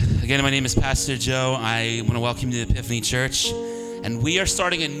Again, my name is Pastor Joe. I want to welcome you to Epiphany Church. And we are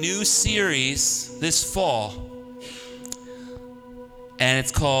starting a new series this fall. And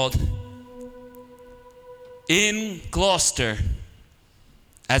it's called In Gloucester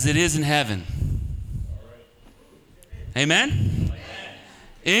as It Is in Heaven. Amen?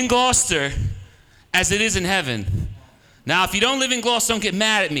 In Gloucester as it is in heaven. Now, if you don't live in Gloucester, don't get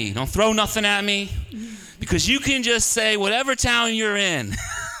mad at me. Don't throw nothing at me. Because you can just say whatever town you're in.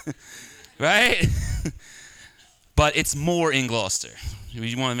 Right? But it's more in Gloucester.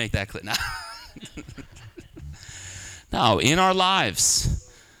 You want to make that clear now. No, in our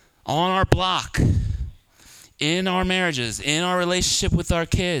lives, on our block, in our marriages, in our relationship with our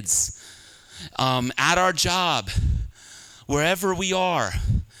kids, at our job, wherever we are.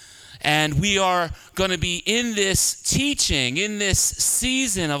 And we are going to be in this teaching, in this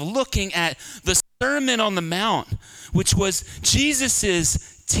season of looking at the Sermon on the Mount, which was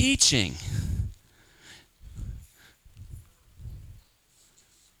Jesus' teaching.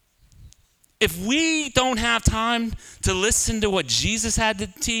 If we don't have time to listen to what Jesus had to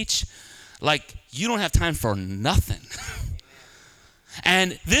teach, like, you don't have time for nothing.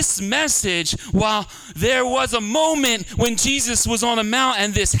 And this message, while there was a moment when Jesus was on a mount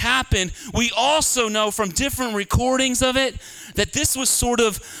and this happened, we also know from different recordings of it that this was sort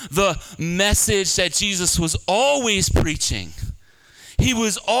of the message that Jesus was always preaching. He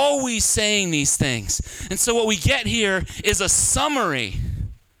was always saying these things. And so what we get here is a summary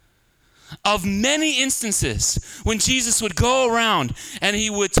of many instances when Jesus would go around and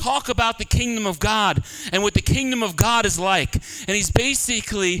he would talk about the kingdom of God and what the kingdom of God is like. And he's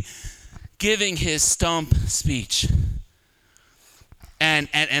basically giving his stump speech. And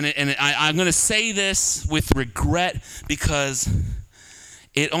I'm going to say this with regret because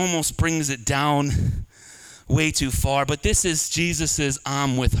it almost brings it down way too far. But this is Jesus's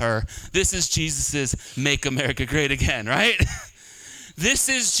I'm with her. This is Jesus's Make America Great Again, right? This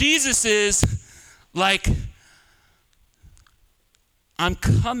is Jesus's, like, I'm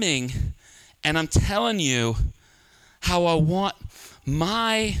coming and I'm telling you how I want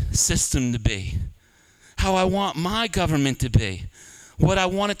my system to be, how I want my government to be, what I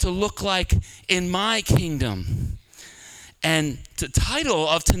want it to look like in my kingdom. And the title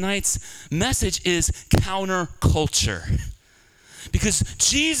of tonight's message is Counterculture. Because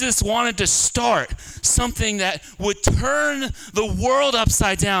Jesus wanted to start something that would turn the world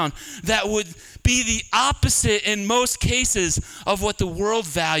upside down, that would be the opposite in most cases of what the world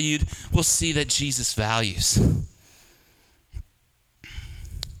valued. We'll see that Jesus values.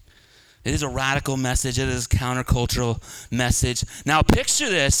 It is a radical message. It is a countercultural message. Now picture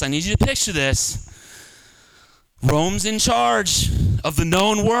this. I need you to picture this. Rome's in charge of the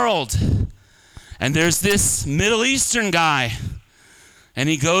known world. And there's this Middle Eastern guy. And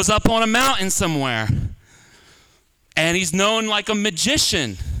he goes up on a mountain somewhere. And he's known like a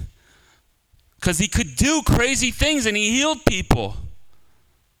magician. Because he could do crazy things and he healed people.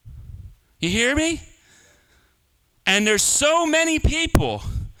 You hear me? And there's so many people.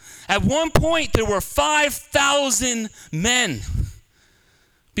 At one point, there were 5,000 men.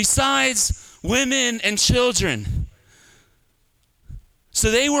 Besides women and children. So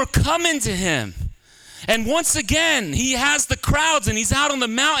they were coming to him. And once again, he has the crowds and he's out on the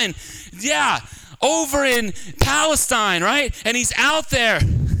mountain. Yeah, over in Palestine, right? And he's out there.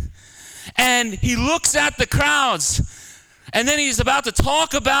 And he looks at the crowds. And then he's about to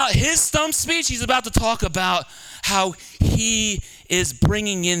talk about his stump speech. He's about to talk about how he is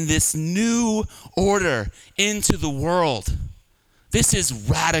bringing in this new order into the world. This is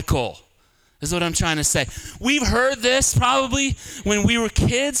radical. Is what I'm trying to say. We've heard this probably when we were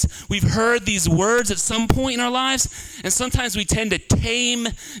kids. We've heard these words at some point in our lives. And sometimes we tend to tame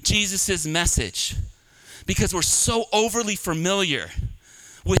Jesus' message because we're so overly familiar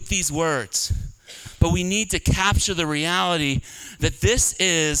with these words. But we need to capture the reality that this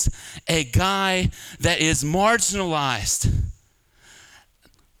is a guy that is marginalized,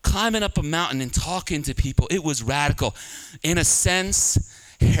 climbing up a mountain and talking to people. It was radical. In a sense,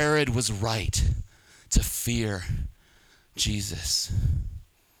 Herod was right to fear Jesus.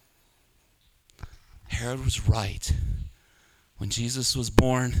 Herod was right. When Jesus was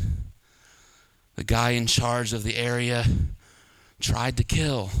born, the guy in charge of the area tried to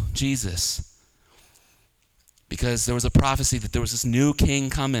kill Jesus because there was a prophecy that there was this new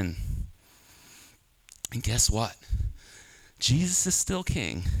king coming. And guess what? Jesus is still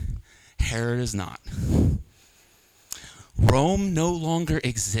king. Herod is not. Rome no longer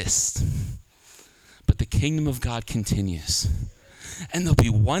exists, but the kingdom of God continues. And there'll be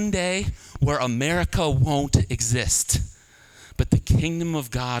one day where America won't exist, but the kingdom of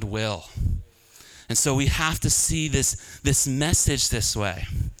God will. And so we have to see this message this way.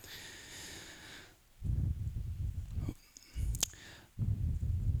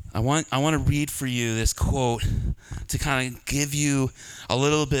 I want to read for you this quote to kind of give you a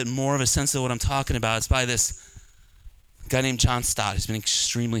little bit more of a sense of what I'm talking about. It's by this guy named John Stott, who's been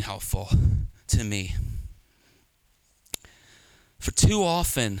extremely helpful to me. For too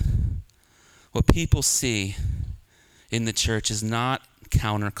often, what people see in the church is not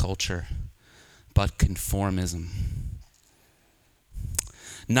counterculture, but conformism.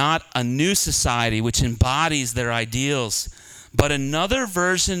 Not a new society which embodies their ideals, but another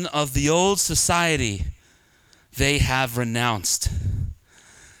version of the old society they have renounced.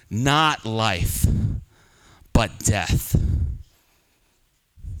 Not life, but death.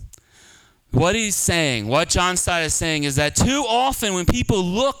 What he's saying, what John Stott is saying, is that too often when people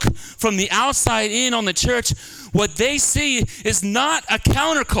look from the outside in on the church, what they see is not a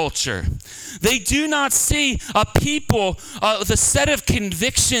counterculture. They do not see a people, the set of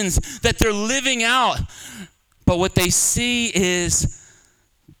convictions that they're living out. But what they see is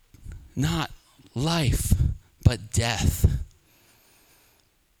not life, but death.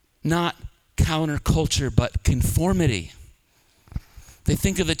 Not counterculture, but conformity. They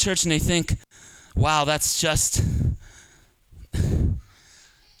think of the church and they think, wow, that's just...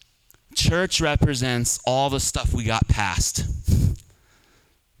 Church represents all the stuff we got past.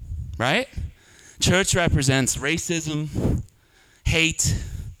 Right? Church represents racism, hate.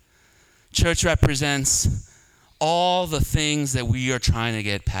 Church represents all the things that we are trying to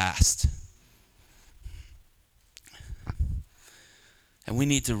get past. And we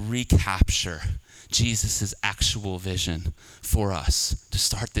need to recapture Jesus' actual vision for us to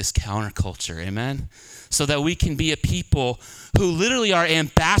start this counterculture, amen? So that we can be a people who literally are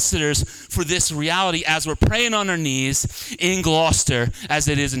ambassadors for this reality as we're praying on our knees in Gloucester as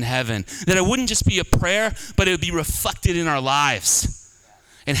it is in heaven. That it wouldn't just be a prayer, but it would be reflected in our lives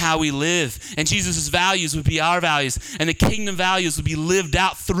and how we live. And Jesus' values would be our values, and the kingdom values would be lived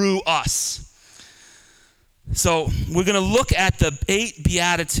out through us. So we're going to look at the 8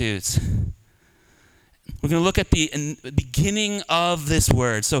 Beatitudes. We're going to look at the beginning of this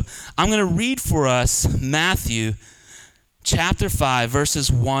word. So I'm going to read for us Matthew chapter 5,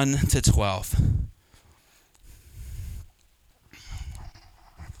 verses 1 to 12.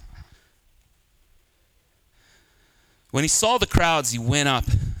 When he saw the crowds, he went up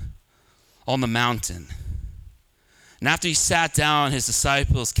on the mountain. And after he sat down, his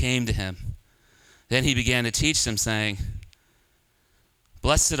disciples came to him. Then he began to teach them, saying,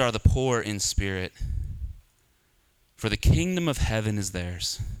 "Blessed are the poor in spirit, for the kingdom of heaven is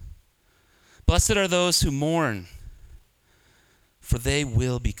theirs. Blessed are those who mourn, for they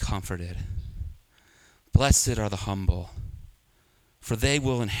will be comforted. Blessed are the humble, for they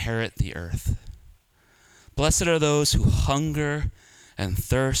will inherit the earth. Blessed are those who hunger and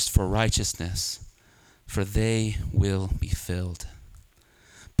thirst for righteousness, for they will be filled.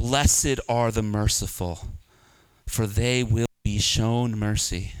 Blessed are the merciful, for they will be shown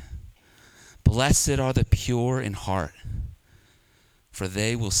mercy. Blessed are the pure in heart, for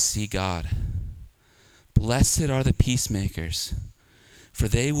they will see God. Blessed are the peacemakers, for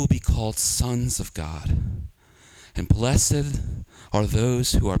they will be called sons of God. And blessed are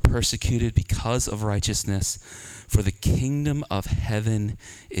those who are persecuted because of righteousness, for the kingdom of heaven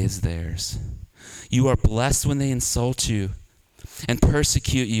is theirs. You are blessed when they insult you and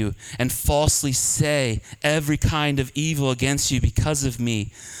persecute you and falsely say every kind of evil against you because of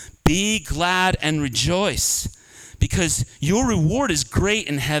me. Be glad and rejoice, because your reward is great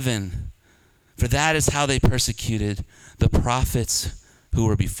in heaven, for that is how they persecuted the prophets who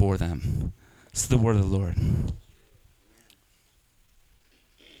were before them." This is the word of the Lord.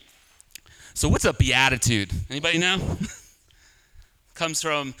 So what's a beatitude? Anybody know? Comes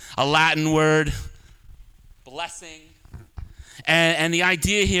from a Latin word, blessing. And the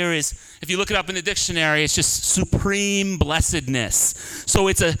idea here is, if you look it up in the dictionary, it's just supreme blessedness. So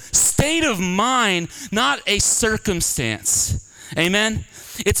it's a state of mind, not a circumstance. Amen?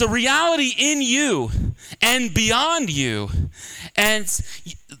 It's a reality in you and beyond you. And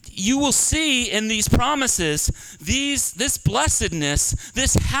you will see in these promises, this blessedness,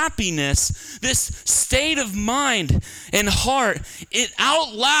 this happiness, this state of mind and heart, it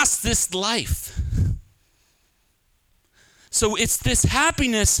outlasts this life. So it's this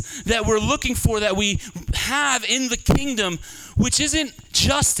happiness that we're looking for, that we have in the kingdom, which isn't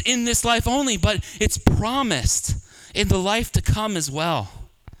just in this life only, but it's promised in the life to come as well.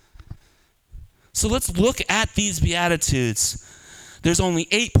 So let's look at these Beatitudes. There's only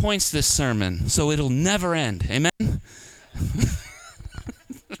 8 points to this sermon, so it'll never end. Amen?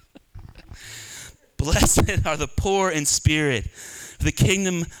 Blessed are the poor in spirit. The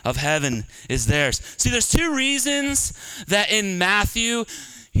kingdom of heaven is theirs. See, there's two reasons that in Matthew,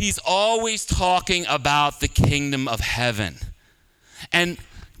 he's always talking about the kingdom of heaven. And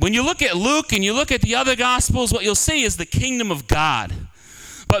when you look at Luke and you look at the other gospels, what you'll see is the kingdom of God.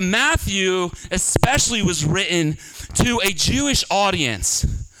 But Matthew especially was written to a Jewish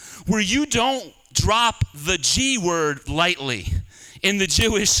audience where you don't drop the G word lightly in the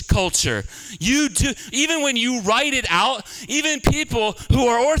Jewish culture. You do, even when you write it out, even people who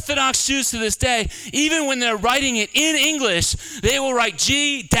are Orthodox Jews to this day, even when they're writing it in English, they will write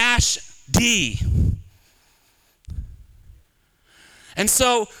G-D. And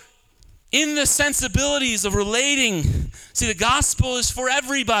so, in the sensibilities of relating, see, the gospel is for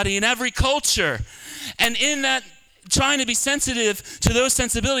everybody in every culture. And in that, trying to be sensitive to those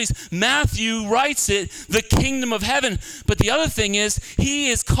sensibilities, Matthew writes it, the kingdom of heaven. But the other thing is, he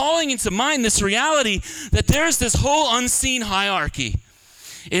is calling into mind this reality that there's this whole unseen hierarchy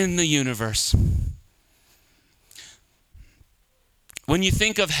in the universe. When you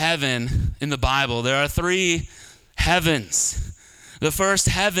think of heaven in the Bible, there are 3 heavens. The first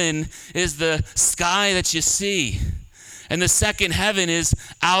heaven is the sky that you see. And the second heaven is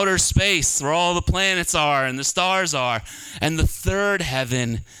outer space, where all the planets are and the stars are. And the third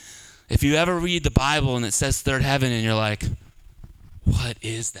heaven, if you ever read the Bible and it says third heaven and you're like, what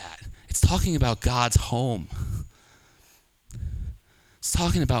is that? It's talking about God's home. It's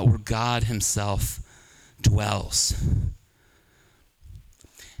talking about where God himself dwells.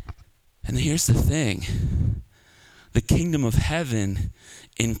 And here's the thing. The kingdom of heaven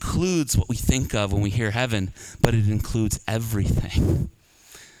includes what we think of when we hear heaven, but it includes everything.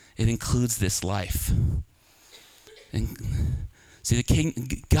 It includes this life. And see,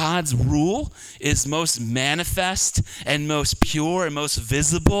 God's rule is most manifest and most pure and most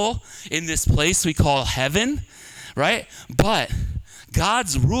visible in this place we call heaven, right? But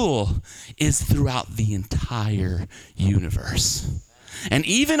God's rule is throughout the entire universe. And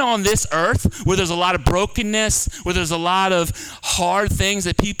even on this earth, where there's a lot of brokenness, where there's a lot of hard things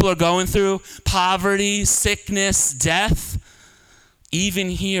that people are going through, poverty, sickness, death, even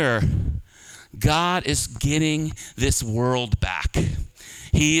here, God is getting this world back.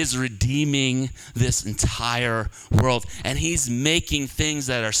 He is redeeming this entire world. And he's making things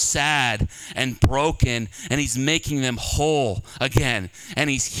that are sad and broken, and he's making them whole again. And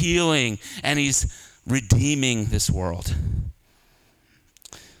he's healing, and he's redeeming this world.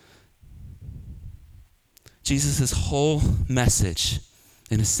 Jesus' whole message,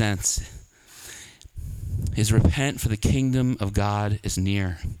 in a sense, is repent, for the kingdom of God is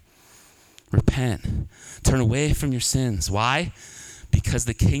near. Repent. Turn away from your sins. Why? Because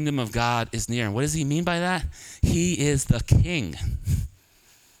the kingdom of God is near. And what does he mean by that? He is the king.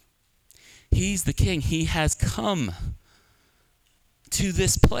 He's the king. He has come to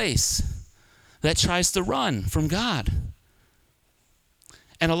this place that tries to run from God.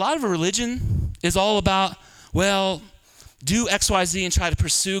 And a lot of religion is all about, well, do X, Y, Z and try to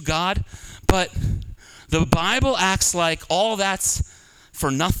pursue God. But the Bible acts like all that's for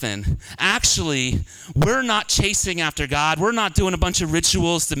nothing. Actually, we're not chasing after God. We're not doing a bunch of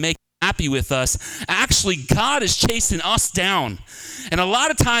rituals to make him happy with us. Actually, God is chasing us down. And a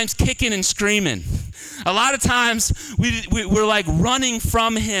lot of times kicking and screaming. A lot of times we're like running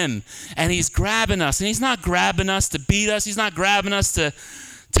from him, and he's grabbing us. And he's not grabbing us to beat us. He's not grabbing us to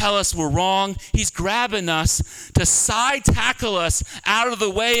tell us we're wrong. He's grabbing us to side tackle us out of the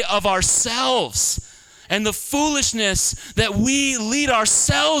way of ourselves and the foolishness that we lead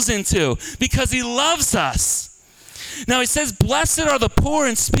ourselves into, because he loves us. Now he says, blessed are the poor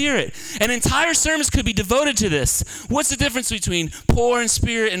in spirit. And entire sermons could be devoted to this. What's the difference between poor in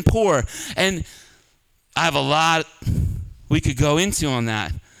spirit and poor? And I have a lot we could go into on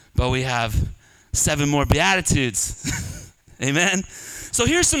that, but we have 7 more Beatitudes. Amen? So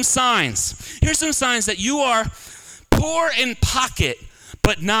here's some signs. Here's some signs that you are poor in pocket,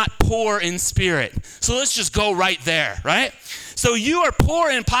 but not poor in spirit. So let's just go right there, right? So you are poor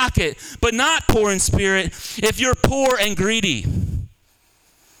in pocket, but not poor in spirit if you're poor and greedy.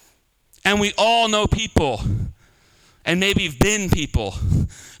 And we all know people, and maybe have been people,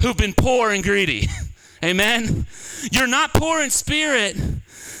 who've been poor and greedy. Amen? You're not poor in spirit,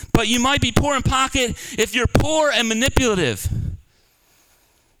 but you might be poor in pocket if you're poor and manipulative.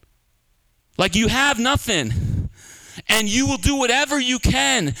 Like you have nothing, and you will do whatever you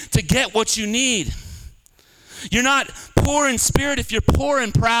can to get what you need. You're not poor in spirit if you're poor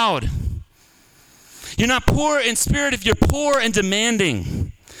and proud. You're not poor in spirit if you're poor and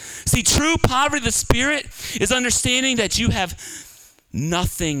demanding. See, true poverty of the Spirit is understanding that you have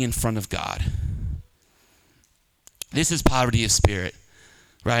nothing in front of God. This is poverty of spirit,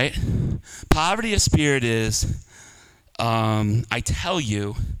 right? Poverty of spirit is, I tell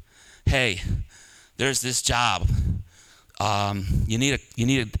you, hey, there's this job. You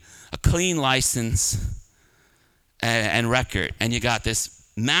need a clean license and record, and you got this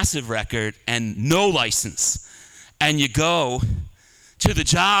massive record and no license, and you go to the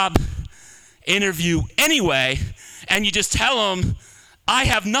job interview anyway, and you just tell them, I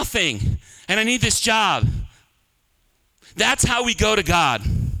have nothing, and I need this job. That's how we go to God.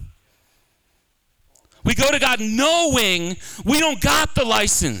 We go to God knowing we don't got the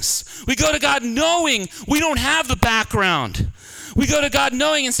license. We go to God knowing we don't have the background. We go to God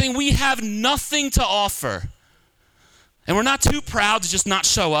knowing and saying we have nothing to offer. And we're not too proud to just not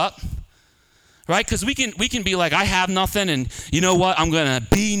show up, right? Because we can be like, I have nothing, and you know what? I'm going to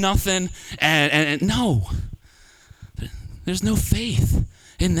be nothing. And no, there's no faith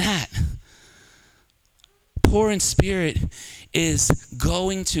in that. Poor in spirit is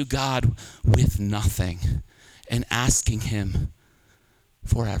going to God with nothing and asking him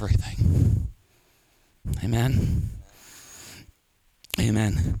for everything. Amen.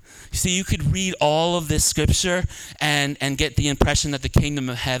 Amen. You see, you could read all of this scripture and get the impression that the kingdom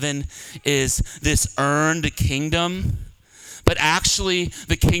of heaven is this earned kingdom. But actually,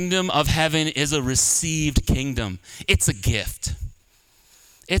 the kingdom of heaven is a received kingdom. It's a gift.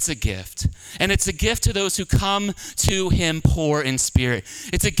 It's a gift. And it's a gift to those who come to him poor in spirit.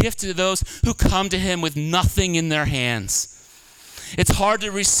 It's a gift to those who come to him with nothing in their hands. It's hard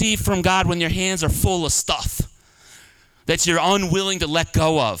to receive from God when your hands are full of stuff that you're unwilling to let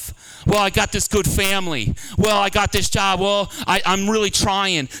go of. Well, I got this good family. Well, I got this job. Well, I'm really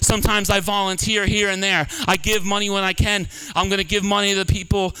trying. Sometimes I volunteer here and there. I give money when I can. I'm going to give money to the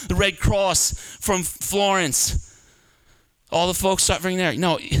people, the Red Cross from Florence. All the folks suffering there.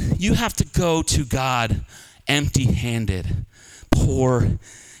 No, you have to go to God empty-handed, poor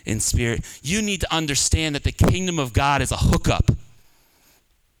in spirit. You need to understand that the kingdom of God is a hookup.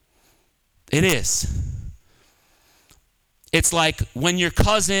 It is. It's like when your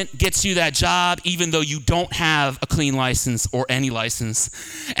cousin gets you that job, even though you don't have a clean license or any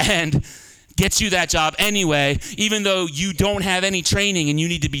license, and gets you that job anyway, even though you don't have any training and you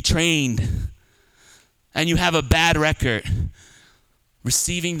need to be trained, and you have a bad record.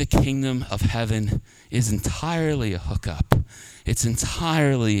 Receiving the kingdom of heaven is entirely a hookup. It's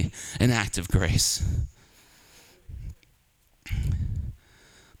entirely an act of grace.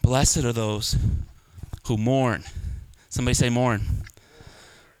 Blessed are those who mourn. Somebody say mourn,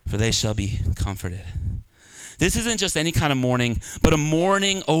 for they shall be comforted. This isn't just any kind of mourning, but a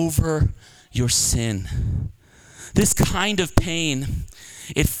mourning over your sin. This kind of pain,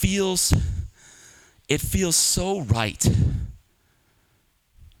 it feels so right.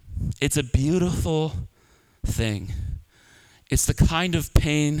 It's a beautiful thing. It's the kind of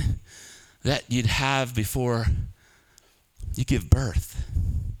pain that you'd have before you give birth.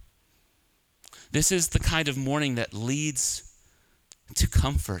 This is the kind of mourning that leads to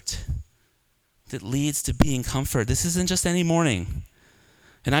comfort, that leads to being comfort. This isn't just any mourning.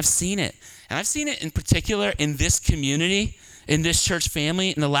 And I've seen it. And I've seen it in particular in this community, in this church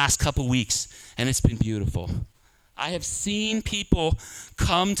family in the last couple weeks. And it's been beautiful. I have seen people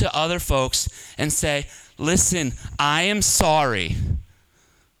come to other folks and say, listen, I am sorry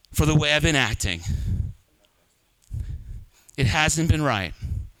for the way I've been acting. It hasn't been right.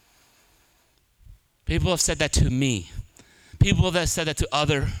 People have said that to me. People have said that to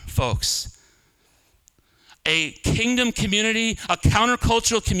other folks. A kingdom community, a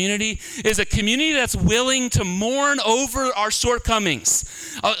countercultural community, is a community that's willing to mourn over our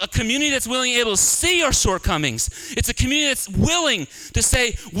shortcomings. A community that's willing able to see our shortcomings. It's a community that's willing to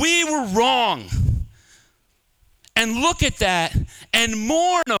say, we were wrong. And look at that and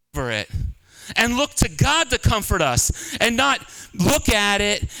mourn over it. And look to God to comfort us. And not look at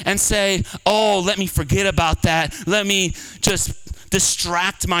it and say, oh, let me forget about that. Let me just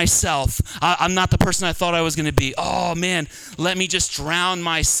distract myself. I'm not the person I thought I was going to be. Oh man, let me just drown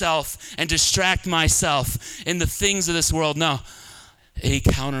myself and distract myself in the things of this world. No, a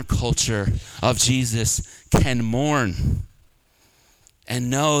counterculture of Jesus can mourn and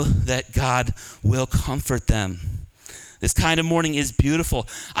know that God will comfort them. This kind of mourning is beautiful.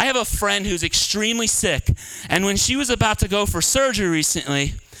 I have a friend who's extremely sick, and when she was about to go for surgery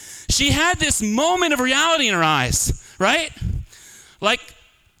recently, she had this moment of reality in her eyes, right? Like,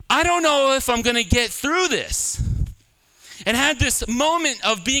 I don't know if I'm going to get through this. And had this moment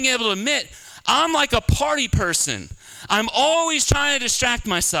of being able to admit, I'm like a party person. I'm always trying to distract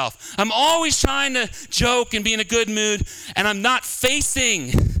myself. I'm always trying to joke and be in a good mood, and I'm not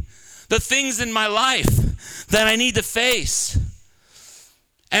facing the things in my life that I need to face.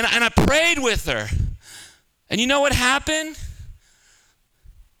 And I prayed with her. And you know what happened?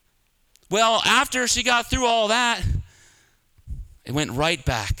 Well, after she got through all that, it went right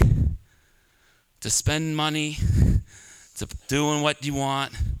back to spending money, to doing what you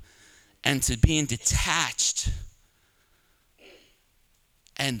want, and to being detached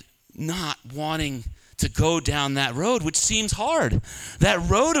and not wanting to go down that road, which seems hard. That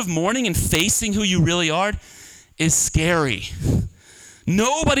road of mourning and facing who you really are is scary.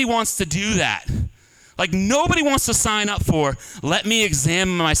 Nobody wants to do that. Like, nobody wants to sign up for, let me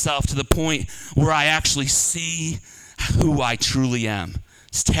examine myself to the point where I actually see who I truly am.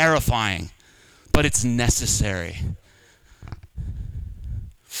 It's terrifying, but it's necessary.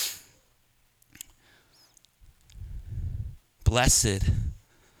 Blessed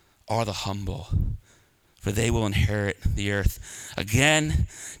are the humble, for they will inherit the earth. Again,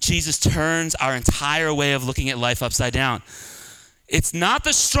 Jesus turns our entire way of looking at life upside down. It's not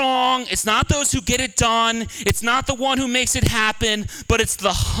the strong, it's not those who get it done, it's not the one who makes it happen, but it's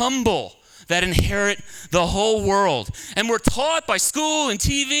the humble that inherit the whole world. And we're taught by school and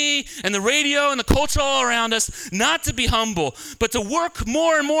TV and the radio and the culture all around us not to be humble, but to work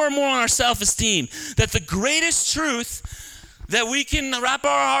more and more and more on our self-esteem. That the greatest truth that we can wrap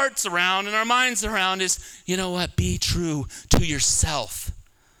our hearts around and our minds around is, you know what, be true to yourself.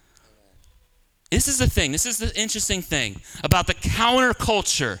 This is the thing, this is the interesting thing about the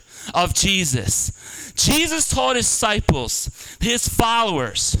counterculture of Jesus. Jesus taught his disciples, his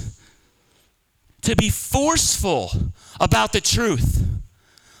followers, to be forceful about the truth,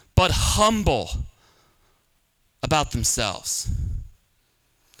 but humble about themselves.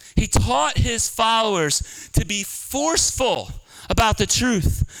 He taught his followers to be forceful about the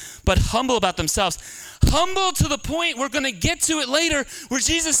truth, but humble about themselves. Humble to the point, we're going to get to it later, where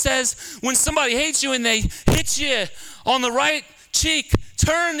Jesus says, when somebody hates you and they hit you on the right cheek,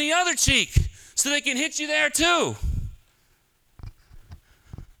 turn the other cheek so they can hit you there too.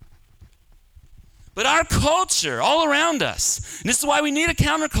 But our culture all around us, and this is why we need a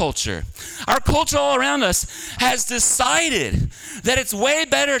counterculture, our culture all around us has decided that it's way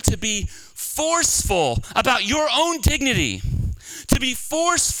better to be forceful about your own dignity, to be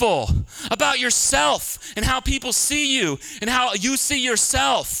forceful about yourself and how people see you and how you see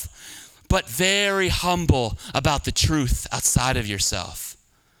yourself, but very humble about the truth outside of yourself.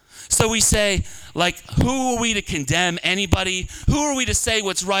 So we say, like, who are we to condemn anybody? Who are we to say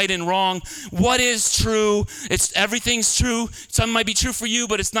what's right and wrong? What is true? Everything's true. Some might be true for you,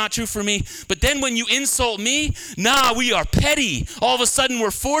 but it's not true for me. But then when you insult me, we are petty. All of a sudden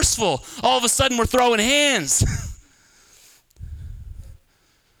we're forceful. All of a sudden we're throwing hands.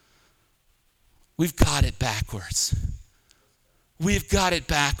 We've got it backwards. We've got it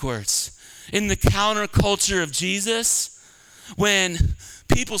backwards. In the counterculture of Jesus, when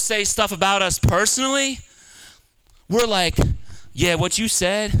people say stuff about us personally, we're like, yeah, what you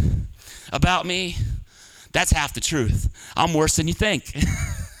said about me, that's half the truth. I'm worse than you think.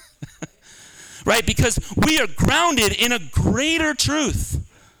 Right? Because we are grounded in a greater truth.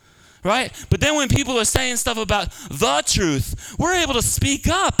 Right? But then when people are saying stuff about the truth, we're able to speak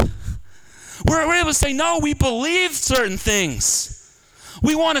up. We're able to say, no, we believe certain things.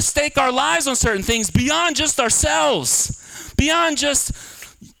 We want to stake our lives on certain things beyond just ourselves. Beyond just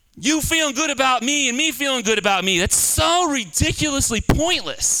you feeling good about me and me feeling good about me. That's so ridiculously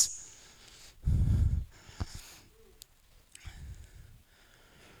pointless.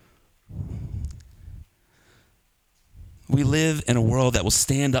 We live in a world that will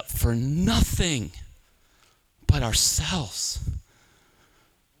stand up for nothing but ourselves.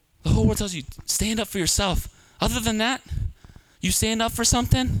 The whole world tells you, stand up for yourself. Other than that, you stand up for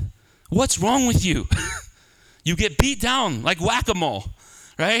something, what's wrong with you? You get beat down like whack-a-mole,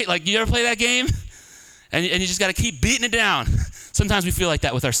 right? Like, you ever play that game? And you just got to keep beating it down. Sometimes we feel like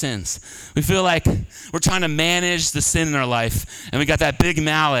that with our sins. We feel like we're trying to manage the sin in our life, and we got that big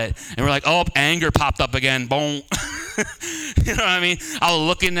mallet, and we're like, oh, anger popped up again, boom. You know what I mean? I was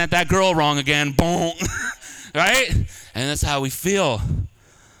looking at that girl wrong again, boom. Right? And that's how we feel.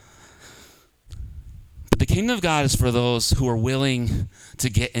 But the kingdom of God is for those who are willing to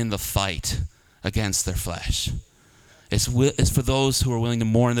get in the fight against their flesh. It's for those who are willing to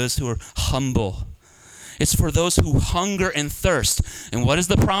mourn, those who are humble. It's for those who hunger and thirst. And what is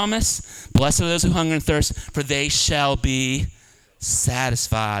the promise? Blessed are those who hunger and thirst, for they shall be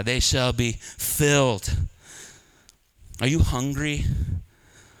satisfied. They shall be filled. Are you hungry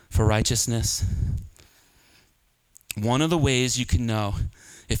for righteousness? One of the ways you can know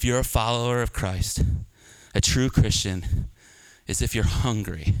if you're a follower of Christ, a true Christian, is if you're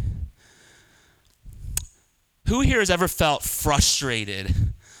hungry. Who here has ever felt frustrated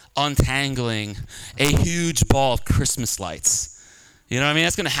untangling a huge ball of Christmas lights? You know what I mean?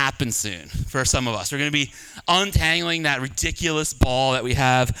 That's going to happen soon for some of us. We're going to be untangling that ridiculous ball that we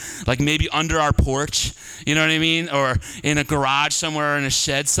have, like maybe under our porch, you know what I mean? Or in a garage somewhere, in a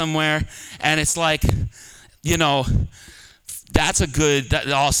shed somewhere. And it's like, you know, that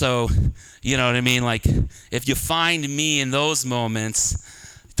also, you know what I mean? Like, if you find me in those moments,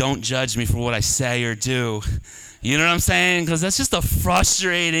 don't judge me for what I say or do. You know what I'm saying? Because that's just a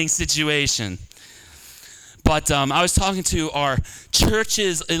frustrating situation. But I was talking to our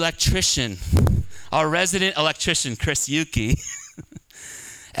church's electrician, our resident electrician, Chris Yuki,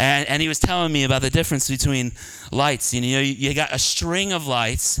 and he was telling me about the difference between lights. You know, you got a string of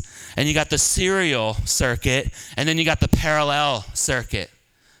lights, and you got the serial circuit, and then you got the parallel circuit,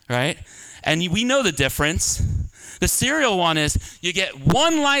 right? And we know the difference. The serial one is you get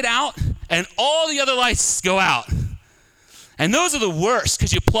one light out, and all the other lights go out. And those are the worst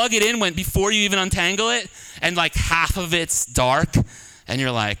because you plug it in before you even untangle it, and like half of it's dark, and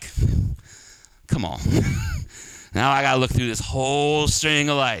you're like, come on. Now I got to look through this whole string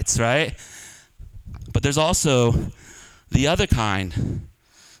of lights, right? But there's also the other kind,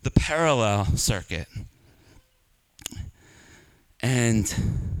 the parallel circuit. And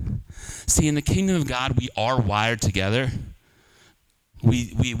see, in the kingdom of God, we are wired together.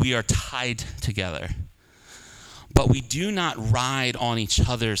 We are tied together. But we do not ride on each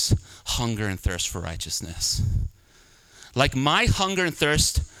other's hunger and thirst for righteousness. Like my hunger and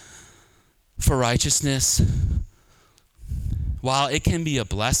thirst for righteousness, while it can be a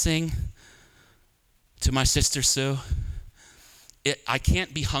blessing to my sister Sue, I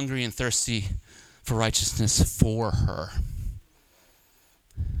can't be hungry and thirsty for righteousness for her.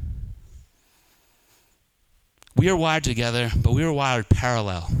 We are wired together, but we are wired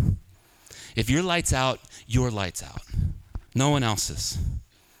parallel. If your light's out, your light's out. No one else's.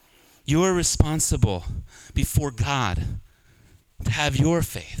 You are responsible before God to have your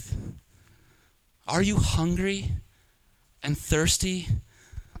faith. Are you hungry and thirsty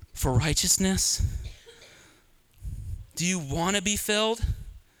for righteousness? Do you want to be filled?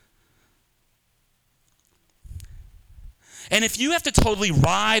 And if you have to totally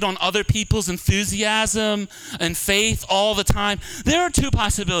ride on other people's enthusiasm and faith all the time, there are two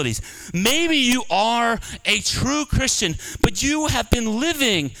possibilities. Maybe you are a true Christian, but you have been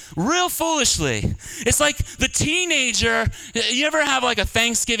living real foolishly. It's like the teenager, you ever have like a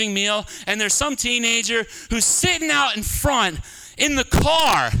Thanksgiving meal, and there's some teenager who's sitting out in front in the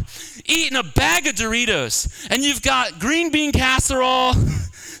car eating a bag of Doritos, and you've got green bean casserole,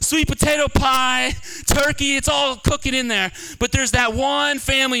 sweet potato pie, turkey, it's all cooking in there. But there's that one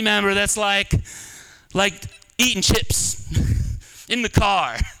family member that's like eating chips in the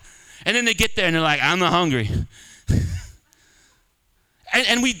car. And then they get there and they're like, I'm not hungry.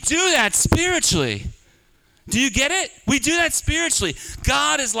 And we do that spiritually. Do you get it? We do that spiritually.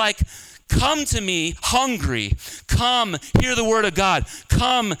 God is like, come to me hungry. Come, hear the word of God.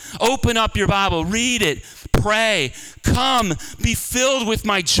 Come, open up your Bible, read it. Pray. Come, be filled with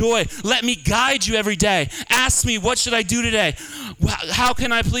my joy. Let me guide you every day. Ask me, what should I do today? How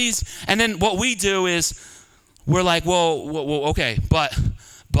can I please? And then what we do is we're like, well okay, but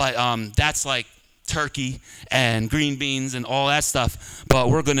that's like turkey and green beans and all that stuff. But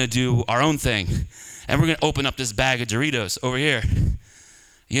we're going to do our own thing. And we're going to open up this bag of Doritos over here.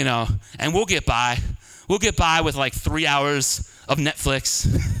 You know, and we'll get by. We'll get by with like 3 hours of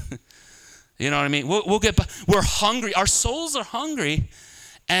Netflix. You know what I mean? We'll get by. We're hungry. Our souls are hungry,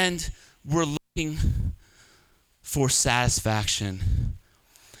 and we're looking for satisfaction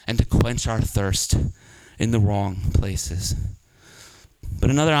and to quench our thirst in the wrong places. But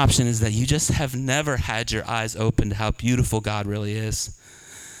another option is that you just have never had your eyes open to how beautiful God really is,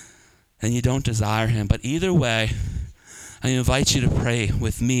 and you don't desire him. But either way, I invite you to pray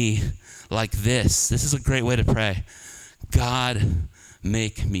with me like this. This is a great way to pray. God,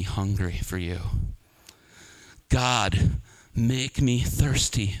 make me hungry for you. God, make me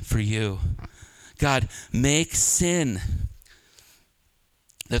thirsty for you. God, make sin,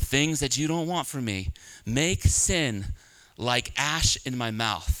 the things that you don't want from me, make sin like ash in my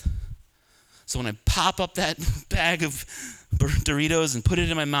mouth. So when I pop up that bag of Doritos and put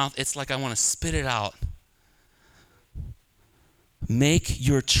it in my mouth, it's like I want to spit it out. Make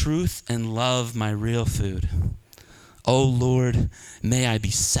your truth and love my real food. Oh Lord, may I be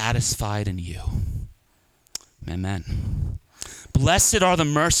satisfied in you. Amen. Blessed are the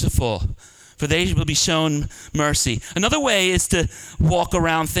merciful, for they will be shown mercy. Another way is to walk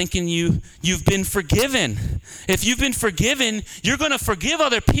around thinking you've been forgiven. If you've been forgiven, you're going to forgive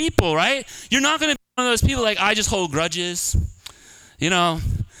other people, right? You're not going to be one of those people like, I just hold grudges.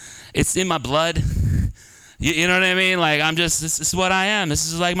 It's in my blood. You know what I mean? Like, this is what I am. This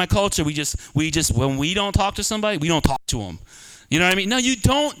is like my culture. We just, when we don't talk to somebody, we don't talk to them. You know what I mean? No, you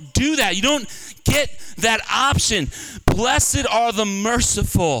don't do that. You don't get that option. Blessed are the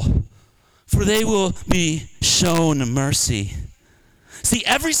merciful, for they will be shown mercy. See,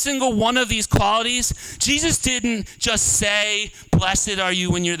 every single one of these qualities, Jesus didn't just say, blessed are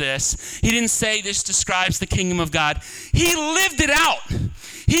you when you're this. He didn't say this describes the kingdom of God. He lived it out.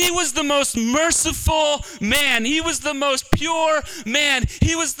 He was the most merciful man. He was the most pure man.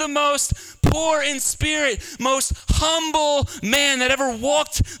 He was the most poor in spirit, most humble man that ever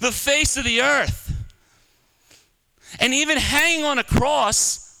walked the face of the earth. And even hanging on a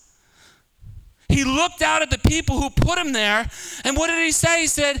cross, he looked out at the people who put him there, and what did he say? He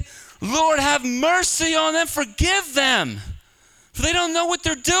said, Lord, have mercy on them, forgive them, for they don't know what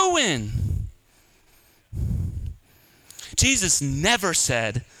they're doing. Jesus never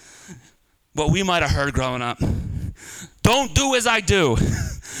said what we might have heard growing up. Don't do as I do.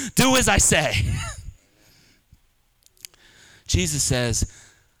 Do as I say. Jesus says,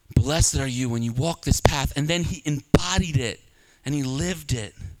 blessed are you when you walk this path. And then he embodied it and he lived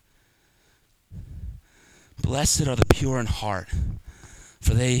it. Blessed are the pure in heart,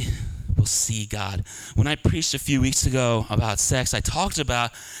 for they will see God. When I preached a few weeks ago about sex, I talked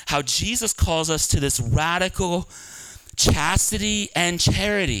about how Jesus calls us to this radical chastity and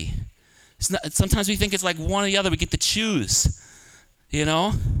charity. Sometimes we think it's like one or the other. We get to choose,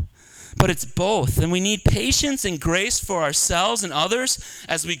 But it's both. And we need patience and grace for ourselves and others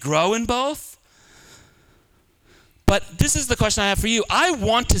as we grow in both. But this is the question I have for you. I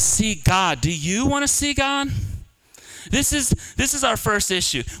want to see God. Do you want to see God? This is our first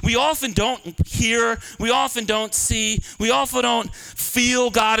issue. We often don't hear, we often don't see, we often don't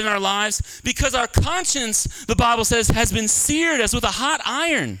feel God in our lives because our conscience, the Bible says, has been seared as with a hot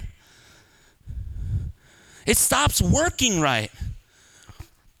iron. It stops working right.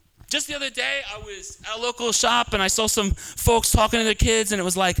 Just the other day, I was at a local shop and I saw some folks talking to their kids, and it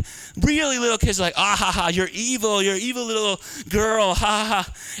was like really little kids like, ah ha ha, you're evil little girl, ha ha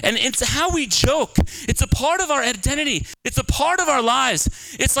ha. And it's how we joke. It's a part of our identity. It's a part of our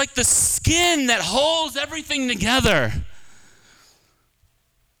lives. It's like the skin that holds everything together.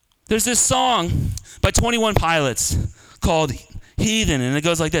 There's this song by 21 Pilots called Heathen, and it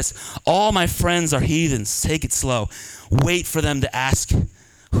goes like this. All my friends are heathens. Take it slow. Wait for them to ask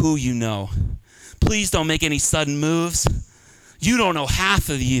who you know. Please don't make any sudden moves. You don't know half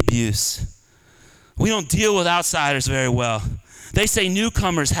of the abuse. We don't deal with outsiders very well. They say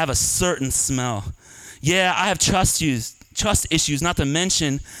newcomers have a certain smell. Yeah, I have trust issues, not to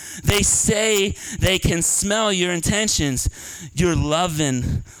mention they say they can smell your intentions. You're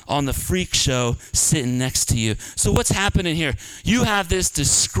loving on the freak show sitting next to you. So what's happening here? You have this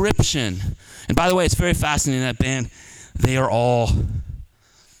description. And by the way, it's very fascinating, that band. They are all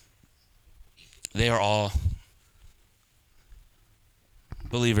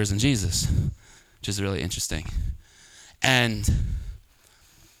believers in Jesus, which is really interesting. And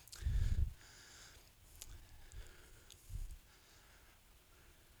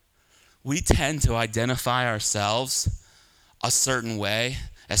we tend to identify ourselves a certain way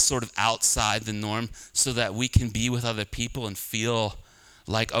as sort of outside the norm so that we can be with other people and feel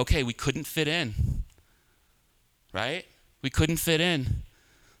like, okay, we couldn't fit in, right? We couldn't fit in.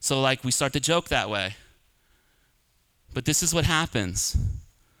 So like we start to joke that way. But this is what happens.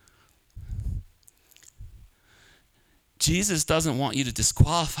 Jesus doesn't want you to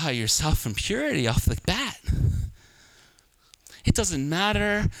disqualify yourself from purity off the bat. It doesn't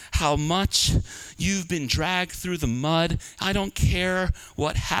matter how much you've been dragged through the mud. I don't care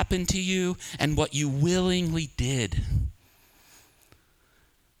what happened to you and what you willingly did.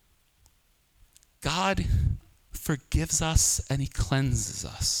 God forgives us and he cleanses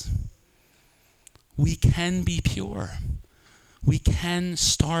us. We can be pure. We can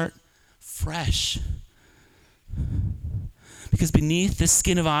start fresh. Because beneath this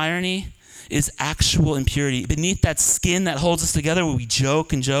skin of irony is actual impurity. Beneath that skin that holds us together, where we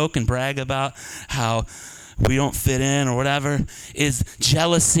joke and brag about how we don't fit in or whatever, is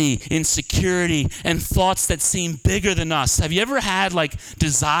jealousy, insecurity, and thoughts that seem bigger than us. Have you ever had like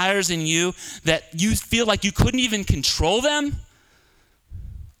desires in you that you feel like you couldn't even control them?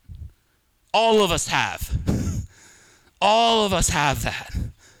 All of us have. All of us have that.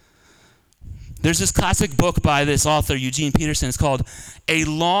 There's this classic book by this author, Eugene Peterson. It's called A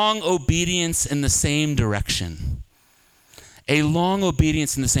Long Obedience in the Same Direction. A long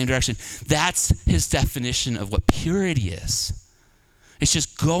obedience in the same direction. That's his definition of what purity is. It's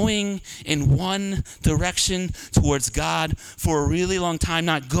just going in one direction towards God for a really long time,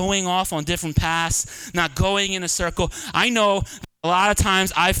 not going off on different paths, not going in a circle. I know a lot of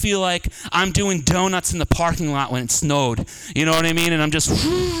times I feel like I'm doing donuts in the parking lot when it snowed. You know what I mean? And I'm just,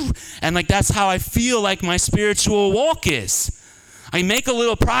 and like that's how I feel like my spiritual walk is. I make a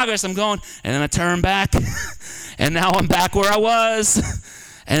little progress, I'm going, and then I turn back, and now I'm back where I was.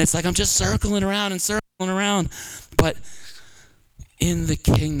 And it's like I'm just circling around and circling around. But in the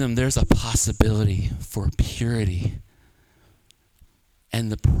kingdom, there's a possibility for purity.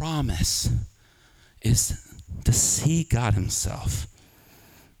 And the promise is to see God himself.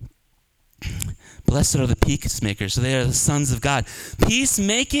 Blessed are the peacemakers, they are the sons of God.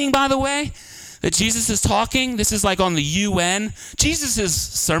 Peacemaking, by the way, that Jesus is talking, this is like on the UN. Jesus'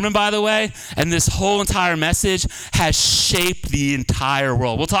 sermon, by the way, and this whole entire message has shaped the entire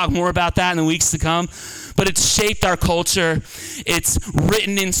world. We'll talk more about that in the weeks to come. But it's shaped our culture. It's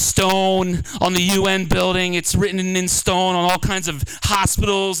written in stone on the UN building. It's written in stone on all kinds of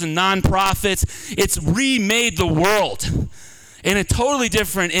hospitals and nonprofits. It's remade the world in a totally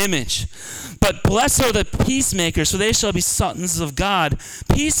different image. But blessed are the peacemakers, for they shall be sons of God.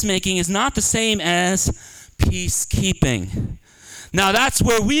 Peacemaking is not the same as peacekeeping. Now that's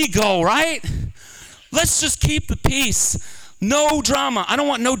where we go, right? Let's just keep the peace. No drama. I don't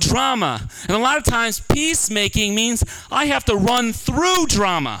want no drama. And a lot of times, peacemaking means I have to run through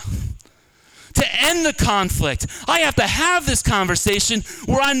drama to end the conflict. I have to have this conversation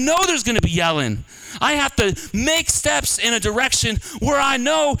where I know there's going to be yelling. I have to make steps in a direction where I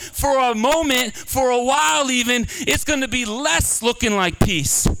know for a moment, for a while even, it's going to be less looking like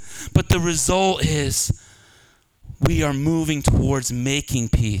peace. But the result is we are moving towards making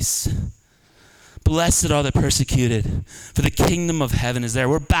peace. Blessed are the persecuted, for the kingdom of heaven is there.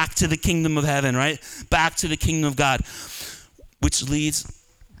 We're back to the kingdom of heaven, right? Back to the kingdom of God, which leads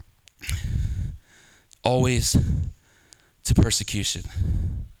always to persecution.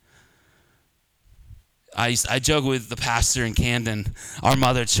 I joke with the pastor in Camden, our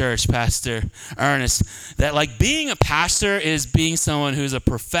mother church, Pastor Ernest, that like being a pastor is being someone who's a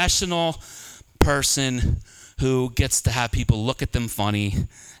professional person who gets to have people look at them funny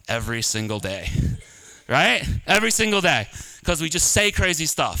every single day, right? Every single day, because we just say crazy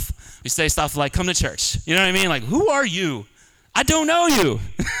stuff. We say stuff like, come to church. You know what I mean? Like, who are you? I don't know you,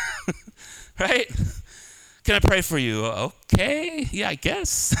 right? Can I pray for you? Okay, yeah, I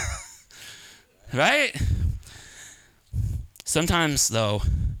guess, right? Sometimes, though,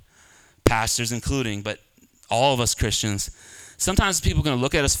 pastors including, but all of us Christians, sometimes people are going to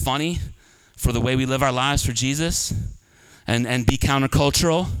look at us funny for the way we live our lives for Jesus. And be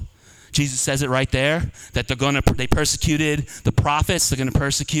countercultural. Jesus says it right there, that they persecuted the prophets, they're going to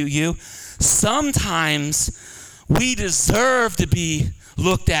persecute you. Sometimes we deserve to be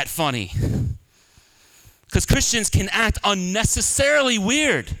looked at funny. Because Christians can act unnecessarily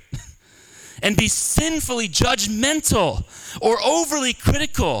weird and be sinfully judgmental or overly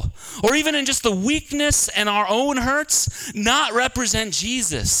critical, or even in just the weakness and our own hurts, not represent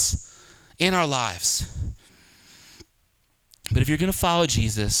Jesus in our lives. But if you're going to follow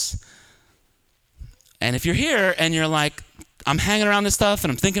Jesus, and if you're here and you're like, I'm hanging around this stuff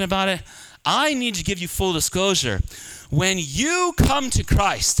and I'm thinking about it, I need to give you full disclosure. When you come to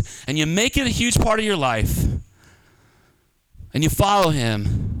Christ and you make it a huge part of your life and you follow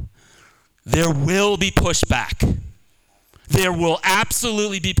him, there will be pushback. There will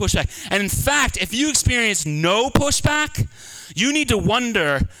absolutely be pushback. And in fact, if you experience no pushback, you need to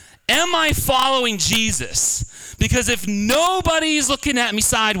wonder, am I following Jesus? Because if nobody's looking at me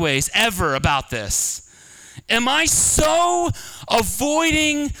sideways ever about this, am I so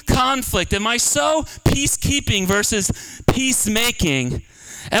avoiding conflict? Am I so peacekeeping versus peacemaking?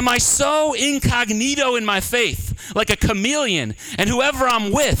 Am I so incognito in my faith, like a chameleon? And whoever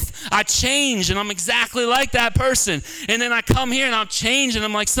I'm with, I change and I'm exactly like that person. And then I come here and I'll change and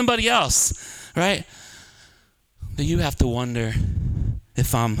I'm like somebody else, right? But you have to wonder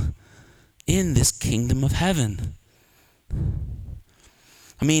if I'm in this kingdom of heaven.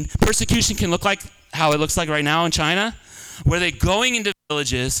 I mean, persecution can look like how it looks like right now in China, where they're going into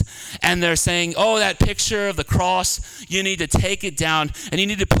villages, and they're saying, oh, that picture of the cross, you need to take it down, and you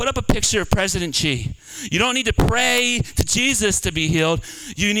need to put up a picture of President Xi. You don't need to pray to Jesus to be healed.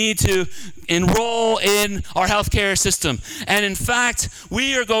 You need to enroll in our healthcare system. And in fact,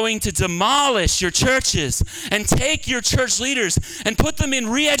 we are going to demolish your churches and take your church leaders and put them in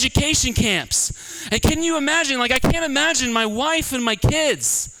re-education camps. And can you imagine, I can't imagine my wife and my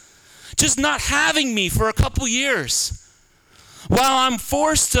kids just not having me for a couple years while I'm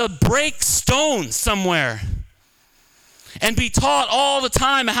forced to break stones somewhere and be taught all the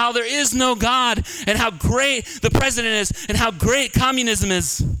time how there is no God and how great the president is and how great communism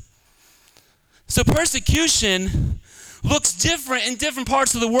is. So persecution looks different in different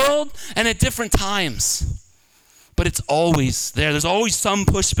parts of the world and at different times. But it's always there. There's always some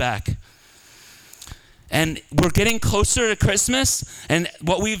pushback. And we're getting closer to Christmas, and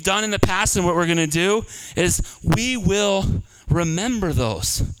what we've done in the past and what we're going to do is we will remember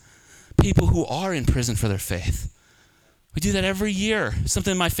those people who are in prison for their faith. We do that every year.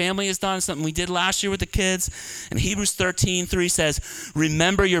 Something my family has done, something we did last year with the kids. And Hebrews 13:3 says,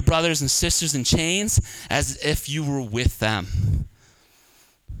 remember your brothers and sisters in chains as if you were with them.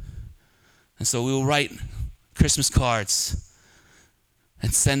 And so we will write Christmas cards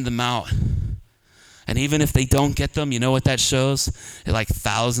and send them out. And even if they don't get them, you know what that shows?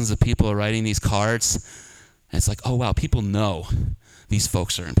 Thousands of people are writing these cards. And it's oh wow, people know these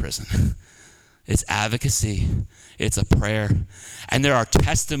folks are in prison. It's advocacy. It's a prayer. And there are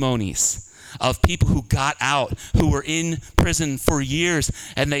testimonies of people who got out, who were in prison for years,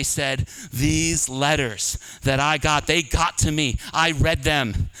 and they said, these letters that I got, they got to me. I read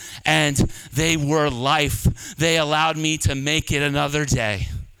them, and they were life. They allowed me to make it another day,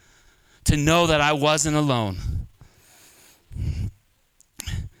 to know that I wasn't alone.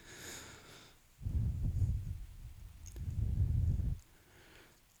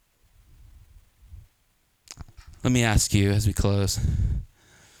 Let me ask you as we close.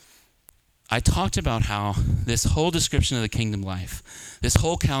 I talked about how this whole description of the kingdom life, this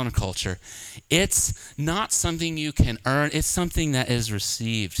whole counterculture, it's not something you can earn, it's something that is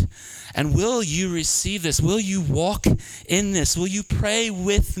received. And will you receive this? Will you walk in this? Will you pray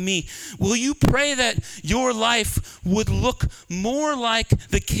with me? Will you pray that your life would look more like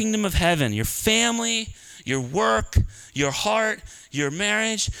the kingdom of heaven? Your family, your work, your heart, your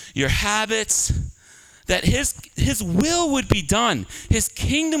marriage, your habits, that his will would be done. His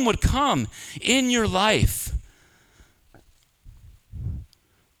kingdom would come in your life.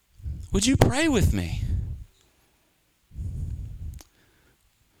 Would you pray with me?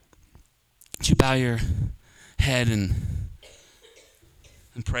 Would you bow your head and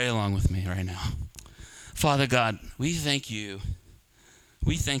pray along with me right now? Father God, we thank you.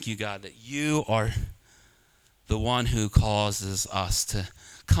 We thank you, God, that you are the one who causes us to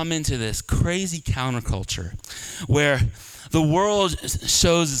come into this crazy counterculture where the world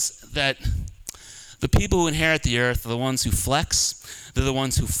shows that the people who inherit the earth are the ones who flex, they're the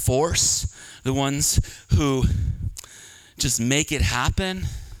ones who force, the ones who just make it happen.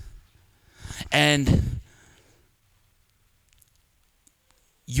 And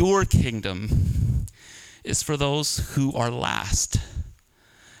your kingdom is for those who are last.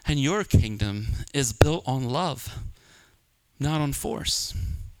 And your kingdom is built on love, not on force.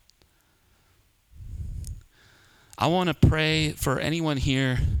 I want to pray for anyone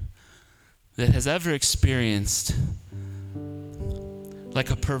here that has ever experienced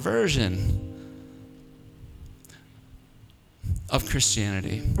a perversion of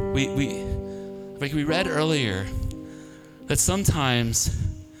Christianity. We read earlier that sometimes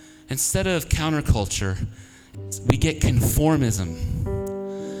instead of counterculture, we get conformism.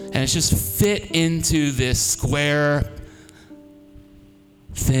 And it's just fit into this square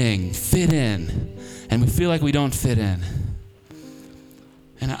thing, fit in. And we feel like we don't fit in.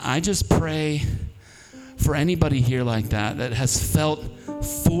 And I just pray for anybody here like that has felt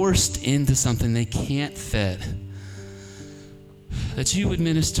forced into something they can't fit, that you would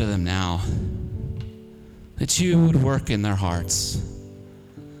minister to them now, that you would work in their hearts.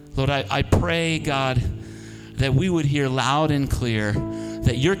 Lord, I pray, God, that we would hear loud and clear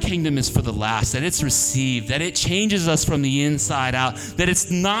that your kingdom is for the last, that it's received, that it changes us from the inside out, that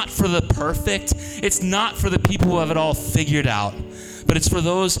it's not for the perfect, it's not for the people who have it all figured out, but it's for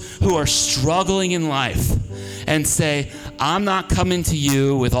those who are struggling in life and say, I'm not coming to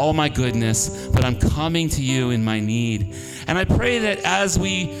you with all my goodness, but I'm coming to you in my need. And I pray that as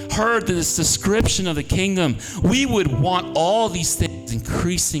we heard this description of the kingdom, we would want all these things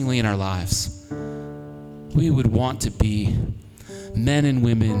increasingly in our lives. We would want to be men and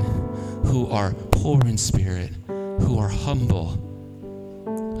women who are poor in spirit, who are humble,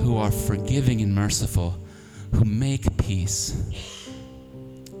 who are forgiving and merciful, who make peace,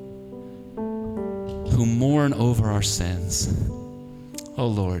 who mourn over our sins. Oh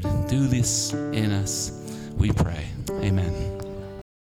Lord, do this in us, we pray. Amen.